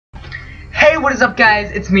Hey, what is up,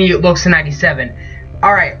 guys? It's me, Loxa97.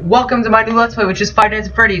 Alright, welcome to my new Let's Play, which is Five Nights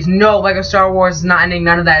at Freddy's. No, Lego Star Wars is not ending.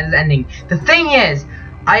 None of that is ending. The thing is,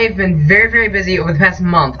 I have been very busy over the past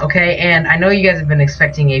month, okay? And I know you guys have been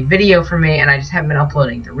expecting a video from me, and I just haven't been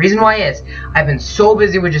uploading. The reason why is, I've been so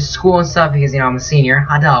busy with just school and stuff, because, you know, I'm a senior.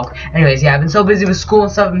 Hot dog. Anyways, yeah, I've been so busy with school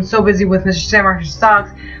and stuff. I've been so busy with Mr. Samurai Stocks.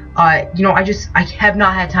 You know, I have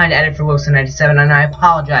not had time to edit for Loxa97, and I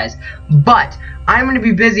apologize. But I'm going to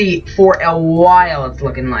be busy for a while, it's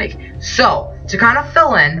looking like. So, to kind of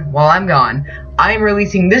fill in while I'm gone, I am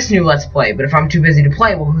releasing this new Let's Play. But if I'm too busy to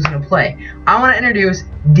play, well, who's going to play? I want to introduce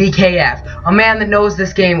DKF, a man that knows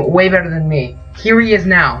this game way better than me. Here he is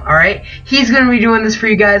now, alright? He's going to be doing this for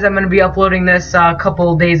you guys. I'm going to be uploading this a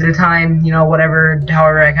couple days at a time, you know, whatever,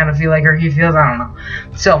 however I kind of feel like, or he feels, I don't know.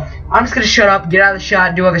 So, I'm just going to shut up, get out of the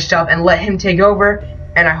shot, do other stuff, and let him take over,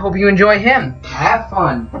 and I hope you enjoy him. Have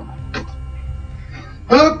fun.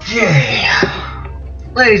 Okay.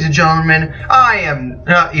 Ladies and gentlemen, I am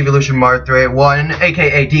Evolution Mart 381,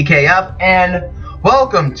 aka DKF, and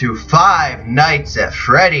welcome to Five Nights at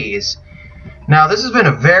Freddy's. Now, this has been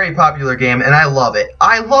a very popular game, and I love it.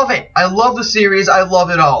 I love it! I love the series, I love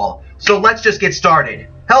it all. So let's just get started.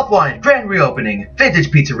 Help wanted, grand reopening,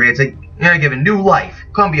 vintage pizzeria, it's given new life.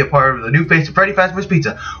 Come be a part of the new face of Freddy Fast Food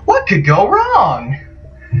Pizza. What could go wrong?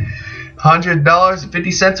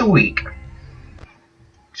 $100.50 a week.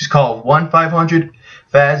 Just call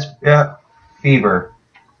 1-500-FAZ-FEVER.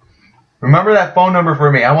 Remember that phone number for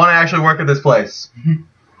me. I want to actually work at this place.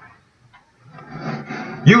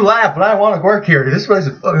 You laugh, but I want to work here. This place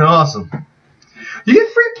is fucking awesome. You get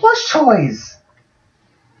free plush toys.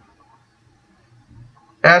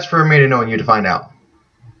 Ask for me to know and you to find out.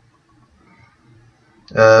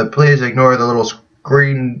 Please ignore the little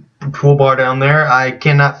screen toolbar down there. I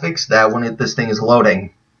cannot fix that when this thing is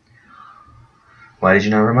loading. Why did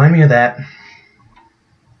you not remind me of that?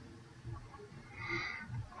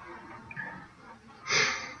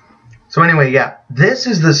 So anyway, yeah, this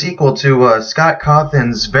is the sequel to Scott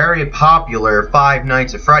Cawthon's very popular Five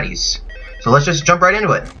Nights at Freddy's. So let's just jump right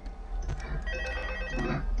into it.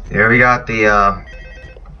 Here we got the,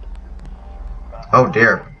 oh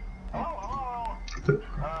dear. Hello,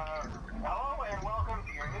 and welcome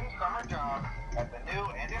to your new summer job at the new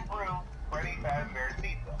and improved Freddy Fazbear's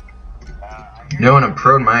Pizza. New and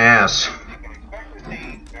improved my ass. You can expect to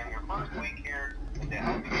see during your first week here and to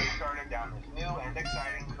help you get started down this new and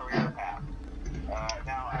exciting career path.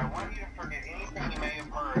 Now, I want you to forget anything you may have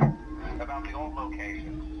heard about the old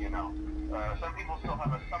location, you know. Some people still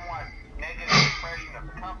have a somewhat negative impression of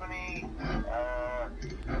the company.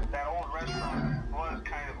 That old restaurant was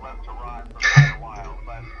kind of left to rot for quite a while,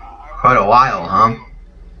 but Quite a while, huh?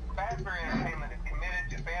 Fazbear Entertainment is committed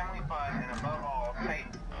to family fun and above all,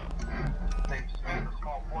 safety. They've spent a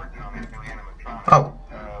small fortune on these new animatronics. Oh,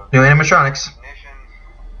 new animatronics.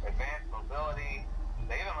 Advanced mobility.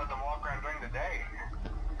 They even let them walk around during the day.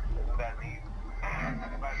 Isn't that neat?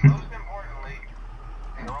 But most importantly,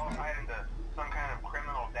 they're all tied into some kind of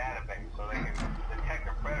criminal database so they can detect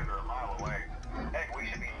a predator a mile away. Heck, we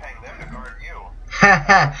should be paying them to guard you. Ha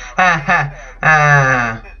ha ha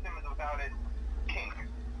ha. The system is without its kink.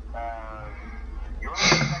 You're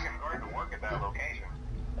only the second guard to work at that location.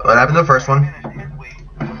 What happened to the first one? Finished his week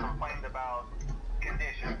and complained about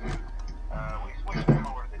conditions. We switched him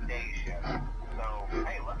over to the day shift. So,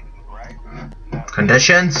 hey, lucky you, right?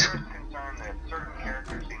 Conditions? Concerned that certain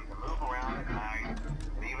characters seem to move around at night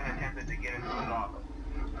and even attempted to get into his office.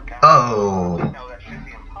 Oh. No, that should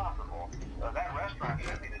be impossible. That restaurant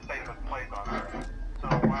should be the safest place on earth. So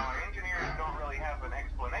while our engineers don't really have an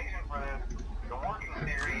explanation for this, the working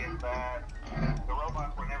theory is that the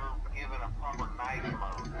robots were never given a proper night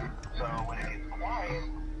mode. So when it gets quiet,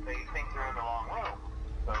 they think they're in the wrong room.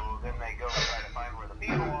 So then they go try to find where the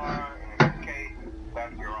people are, and in this case,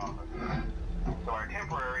 that's your office. So our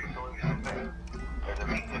temporary solution is this. There's a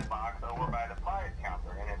media box over by the prize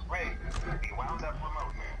counter, and it's rigged to be wound up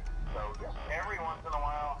remotely. So just every once in a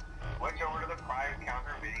while, switch over to the prize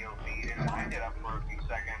counter video feed and wind it up for a few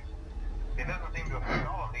seconds. It doesn't seem to affect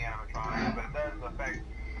all of the animatronics, but it does affect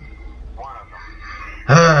one of them.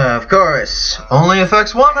 Of course. Only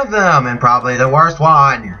affects one of them, and probably the worst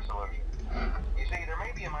one. You see, there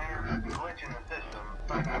may be a minor glitch in the system,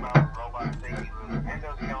 something about robot safety with an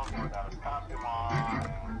endoskeleton without his costume on,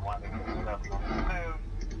 and wanting to get stuff in the suit.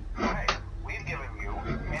 So hey, we've given you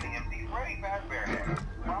an empty Freddy Fazbear head.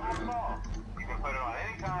 Problem solved. You can put it on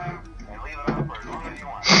any time and leave it on for as long as you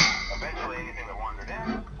want. Eventually, anything that wandered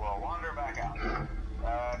in will wander back out.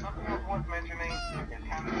 Something else worth mentioning is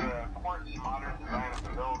kind of the quirky modern design of the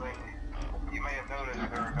building. You may have noticed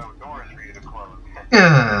there are no doors for you to close.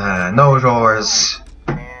 no doors.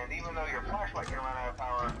 And even though your flashlight can run out of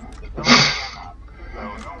power, the door cannot. So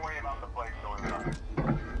don't worry about the place going dark.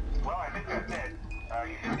 Well, I think that's it.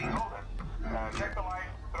 You should be golden. Check the lights,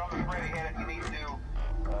 put on the Freddy head if you need to.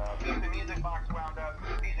 Keep the music box wound up.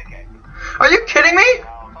 Piece of cake. Are you kidding me?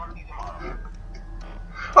 I'll talk to you tomorrow.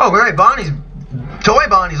 Oh, great. Toy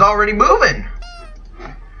Bonnie's already moving.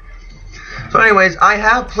 So anyways, I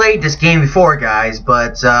have played this game before, guys,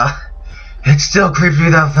 but it still creeps me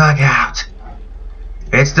the fuck out.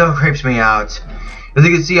 It still creeps me out. As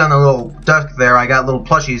you can see on the little desk there, I got little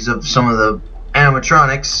plushies of some of the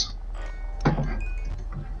animatronics.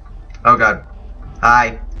 Oh god.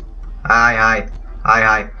 Hi. Hi, hi. Hi,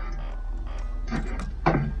 hi.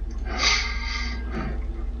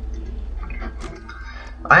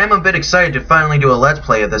 I am a bit excited to finally do a Let's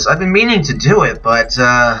Play of this. I've been meaning to do it, but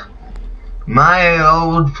my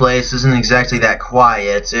old place isn't exactly that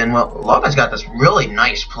quiet, and well, Logan's got this really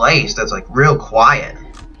nice place that's like real quiet.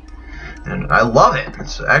 And I love it.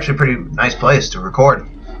 It's actually a pretty nice place to record.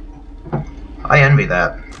 I envy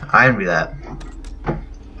that. I envy that.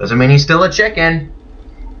 Doesn't mean he's still a chicken.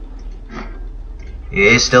 He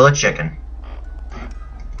is still a chicken.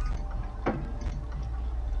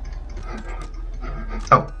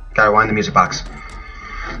 Oh, gotta wind the music box.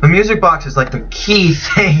 The music box is like the key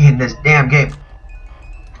thing in this damn game.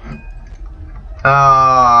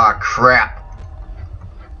 Ah, crap.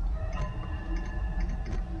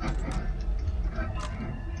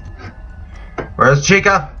 Where's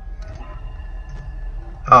Chica?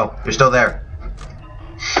 Oh, you're still there.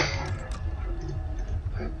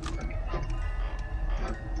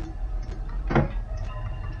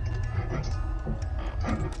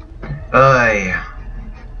 Ay.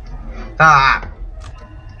 Ah.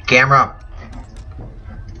 Camera.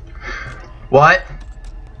 What?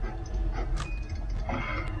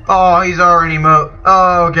 Oh, he's already moved.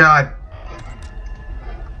 Oh, God.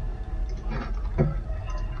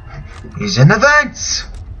 He's in the vents.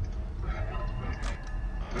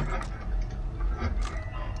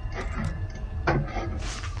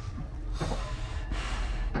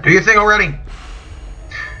 Do your thing already.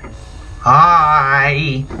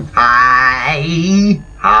 Hi. Hi.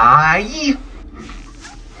 Hi.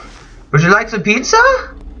 Would you like some pizza?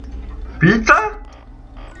 Pizza?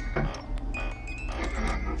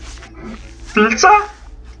 Pizza?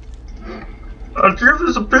 I'll give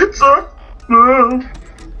you some pizza. No.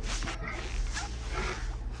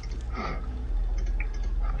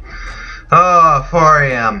 Oh, 4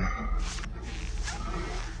 a.m.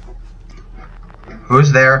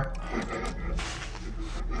 Who's there?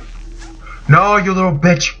 No, you little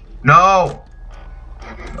bitch. No.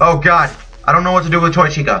 Oh, God. I don't know what to do with Toy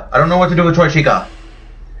Chica. I don't know what to do with Toy Chica.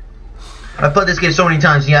 I've played this game so many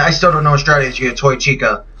times. Yeah, I still don't know a strategy to get Toy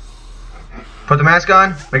Chica. Put the mask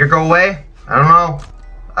on? Make her go away? I don't know.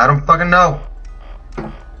 I don't fucking know.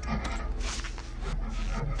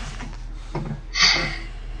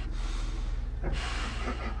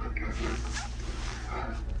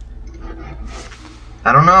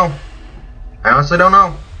 I don't know. I honestly don't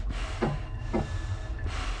know.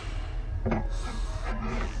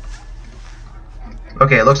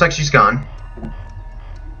 Okay, it looks like she's gone.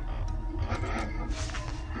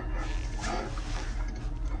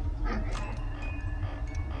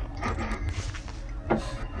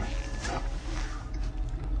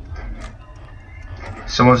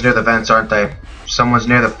 Someone's near the vents, aren't they? Someone's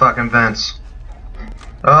near the fucking vents.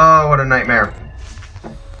 Oh, what a nightmare.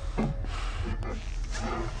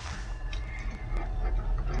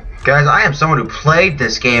 Guys, I am someone who played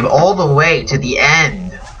this game all the way to the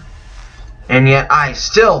end. And yet I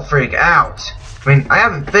still freak out. I mean, I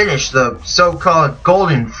haven't finished the so-called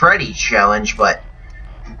Golden Freddy challenge, but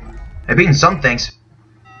I've beaten some things.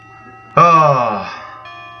 Oh.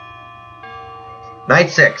 Night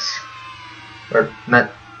 6. Or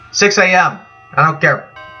not 6 a.m. I don't care.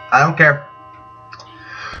 I don't care.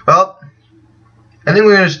 Well, I think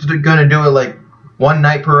we're just gonna do it like one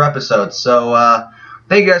night per episode. So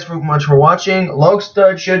thank you guys so much for watching.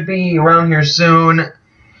 Logstud should be around here soon.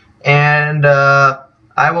 And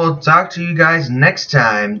I will talk to you guys next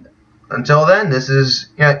time. Until then, this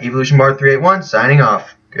is Evolution Bar 381 signing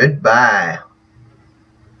off. Goodbye.